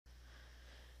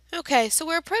Okay, so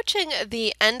we're approaching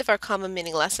the end of our common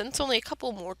meaning lesson, so only a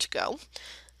couple more to go.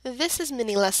 This is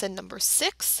mini lesson number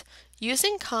 6,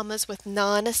 using commas with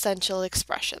non-essential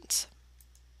expressions.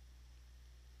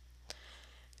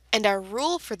 And our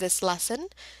rule for this lesson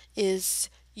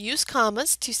is use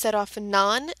commas to set off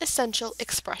non-essential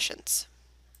expressions.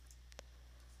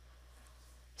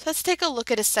 So let's take a look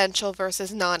at essential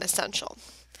versus non-essential.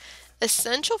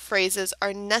 Essential phrases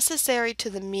are necessary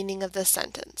to the meaning of the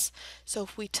sentence. So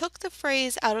if we took the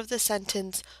phrase out of the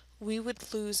sentence, we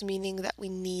would lose meaning that we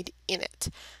need in it.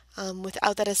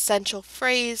 Without that essential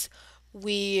phrase,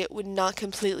 we would not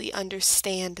completely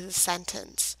understand the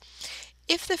sentence.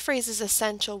 If the phrase is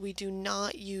essential, we do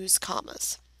not use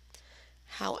commas.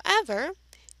 However,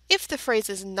 if the phrase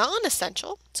is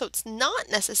non-essential, so it's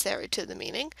not necessary to the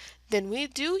meaning, then we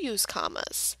do use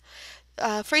commas.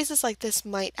 Phrases like this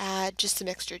might add just some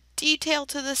extra detail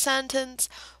to the sentence,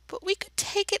 but we could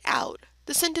take it out.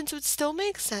 The sentence would still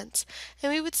make sense,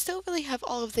 and we would still really have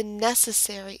all of the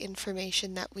necessary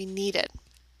information that we needed.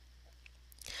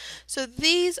 So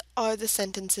these are the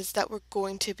sentences that we're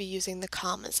going to be using the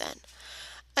commas in.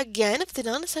 Again, if the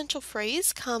non-essential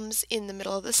phrase comes in the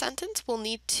middle of the sentence, we'll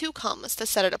need 2 commas to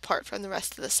set it apart from the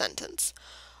rest of the sentence.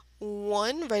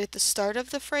 One right at the start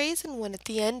of the phrase and one at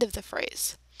the end of the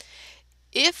phrase.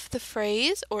 If the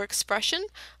phrase or expression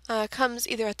comes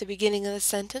either at the beginning of the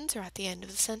sentence or at the end of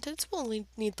the sentence, we'll only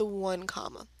need the 1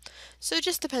 comma. So it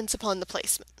just depends upon the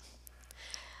placement.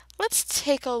 Let's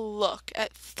take a look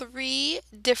at 3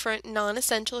 different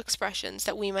non-essential expressions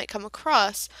that we might come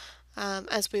across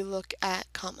as we look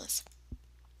at commas.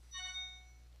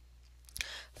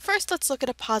 First, let's look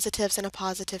at appositives and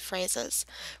appositive phrases.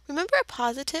 Remember,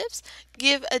 appositives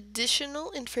give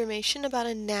additional information about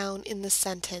a noun in the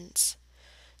sentence.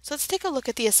 So let's take a look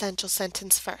at the essential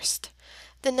sentence first.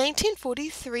 The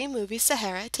 1943 movie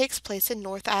Sahara takes place in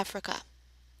North Africa.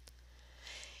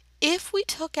 If we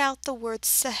took out the word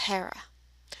Sahara,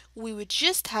 we would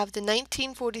just have the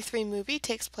 1943 movie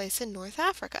takes place in North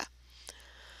Africa.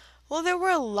 Well, there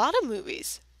were a lot of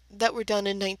movies that were done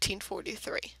in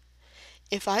 1943.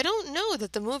 If I don't know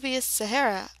that the movie is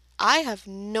Sahara, I have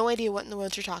no idea what in the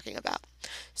world you're talking about.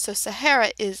 So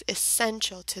Sahara is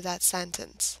essential to that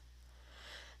sentence.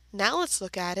 Now let's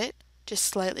look at it, just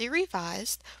slightly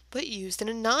revised, but used in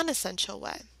a non-essential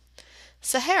way.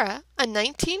 Sahara, a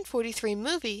 1943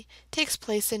 movie, takes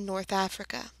place in North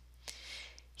Africa.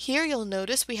 Here you'll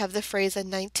notice we have the phrase a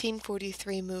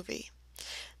 1943 movie.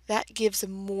 That gives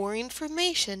more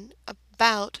information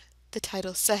about the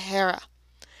title Sahara.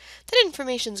 That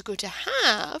information is good to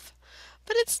have,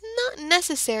 but it's not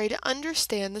necessary to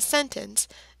understand the sentence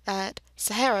that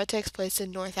Sahara takes place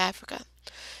in North Africa.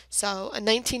 So a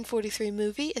 1943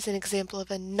 movie is an example of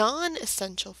a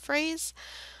non-essential phrase,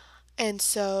 and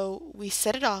so we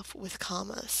set it off with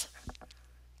commas.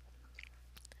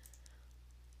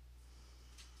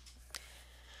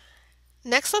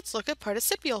 Next, let's look at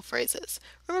participial phrases.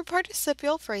 Remember,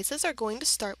 participial phrases are going to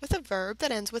start with a verb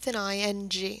that ends with an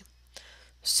ing.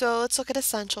 So let's look at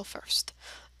essential first.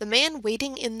 The man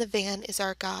waiting in the van is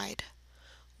our guide.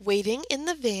 Waiting in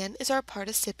the van is our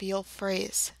participial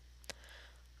phrase.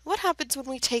 What happens when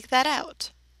we take that out?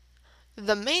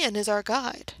 The man is our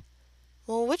guide.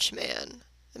 Well, which man?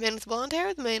 The man with blonde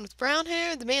hair? The man with brown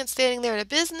hair? The man standing there in a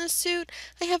business suit?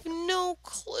 I have no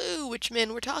clue which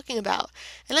man we're talking about,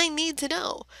 and I need to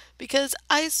know, because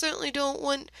I certainly don't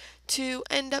want to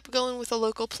end up going with a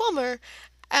local plumber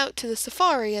out to the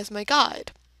safari as my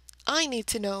guide. I need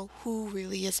to know who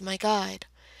really is my guide.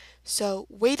 So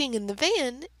waiting in the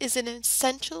van is an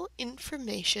essential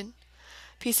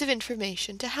piece of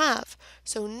information to have.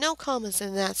 So no commas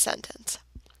in that sentence.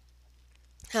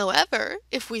 However,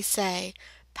 if we say,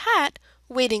 Pat,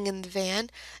 waiting in the van,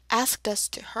 asked us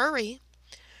to hurry,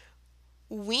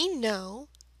 we know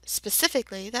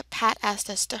specifically that Pat asked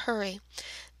us to hurry.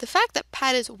 The fact that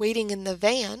Pat is waiting in the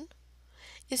van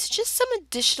is just some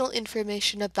additional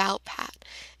information about Pat.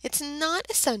 It's not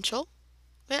essential.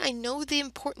 I know the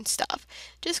important stuff.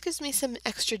 It just gives me some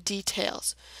extra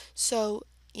details. So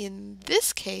in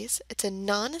this case, it's a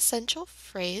non-essential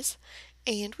phrase,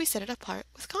 and we set it apart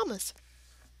with commas.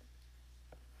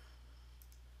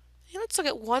 And let's look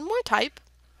at one more type,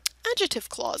 adjective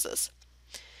clauses.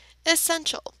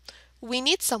 Essential. We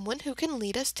need someone who can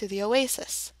lead us to the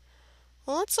oasis.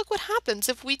 Well, let's look what happens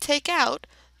if we take out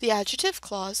the adjective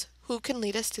clause, who can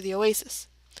lead us to the oasis.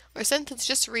 Our sentence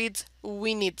just reads,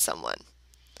 we need someone.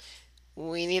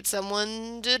 We need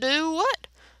someone to do what?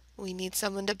 We need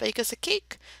someone to bake us a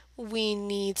cake. We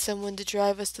need someone to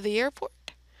drive us to the airport.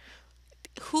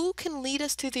 Who can lead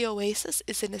us to the oasis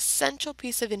is an essential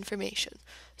piece of information,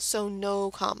 so no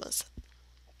commas.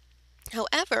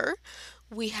 However,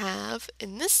 we have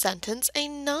in this sentence a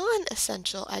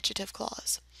non-essential adjective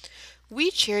clause. We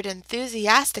cheered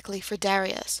enthusiastically for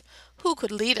Darius, who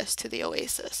could lead us to the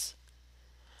oasis.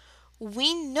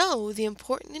 We know the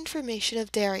important information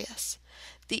of Darius.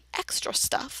 The extra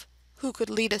stuff, who could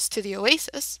lead us to the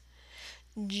oasis,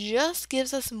 just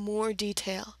gives us more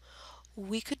detail.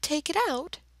 We could take it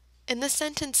out, and the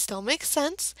sentence still makes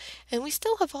sense, and we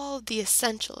still have all of the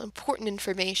essential, important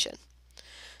information.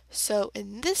 So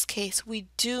in this case, we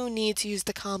do need to use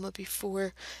the comma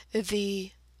before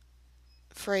the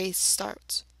phrase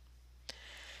starts.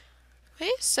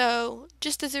 Okay, so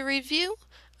just as a review,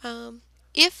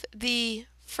 if the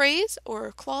phrase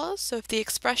or clause, so if the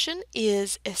expression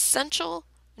is essential,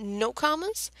 no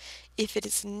commas. If it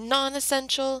is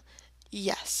non-essential,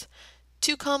 yes.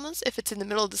 2 commas if it's in the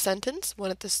middle of the sentence,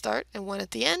 one at the start and one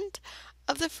at the end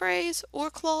of the phrase or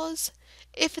clause.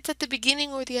 If it's at the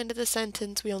beginning or the end of the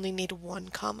sentence, we only need 1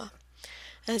 comma.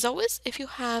 As always, if you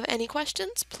have any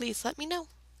questions, please let me know.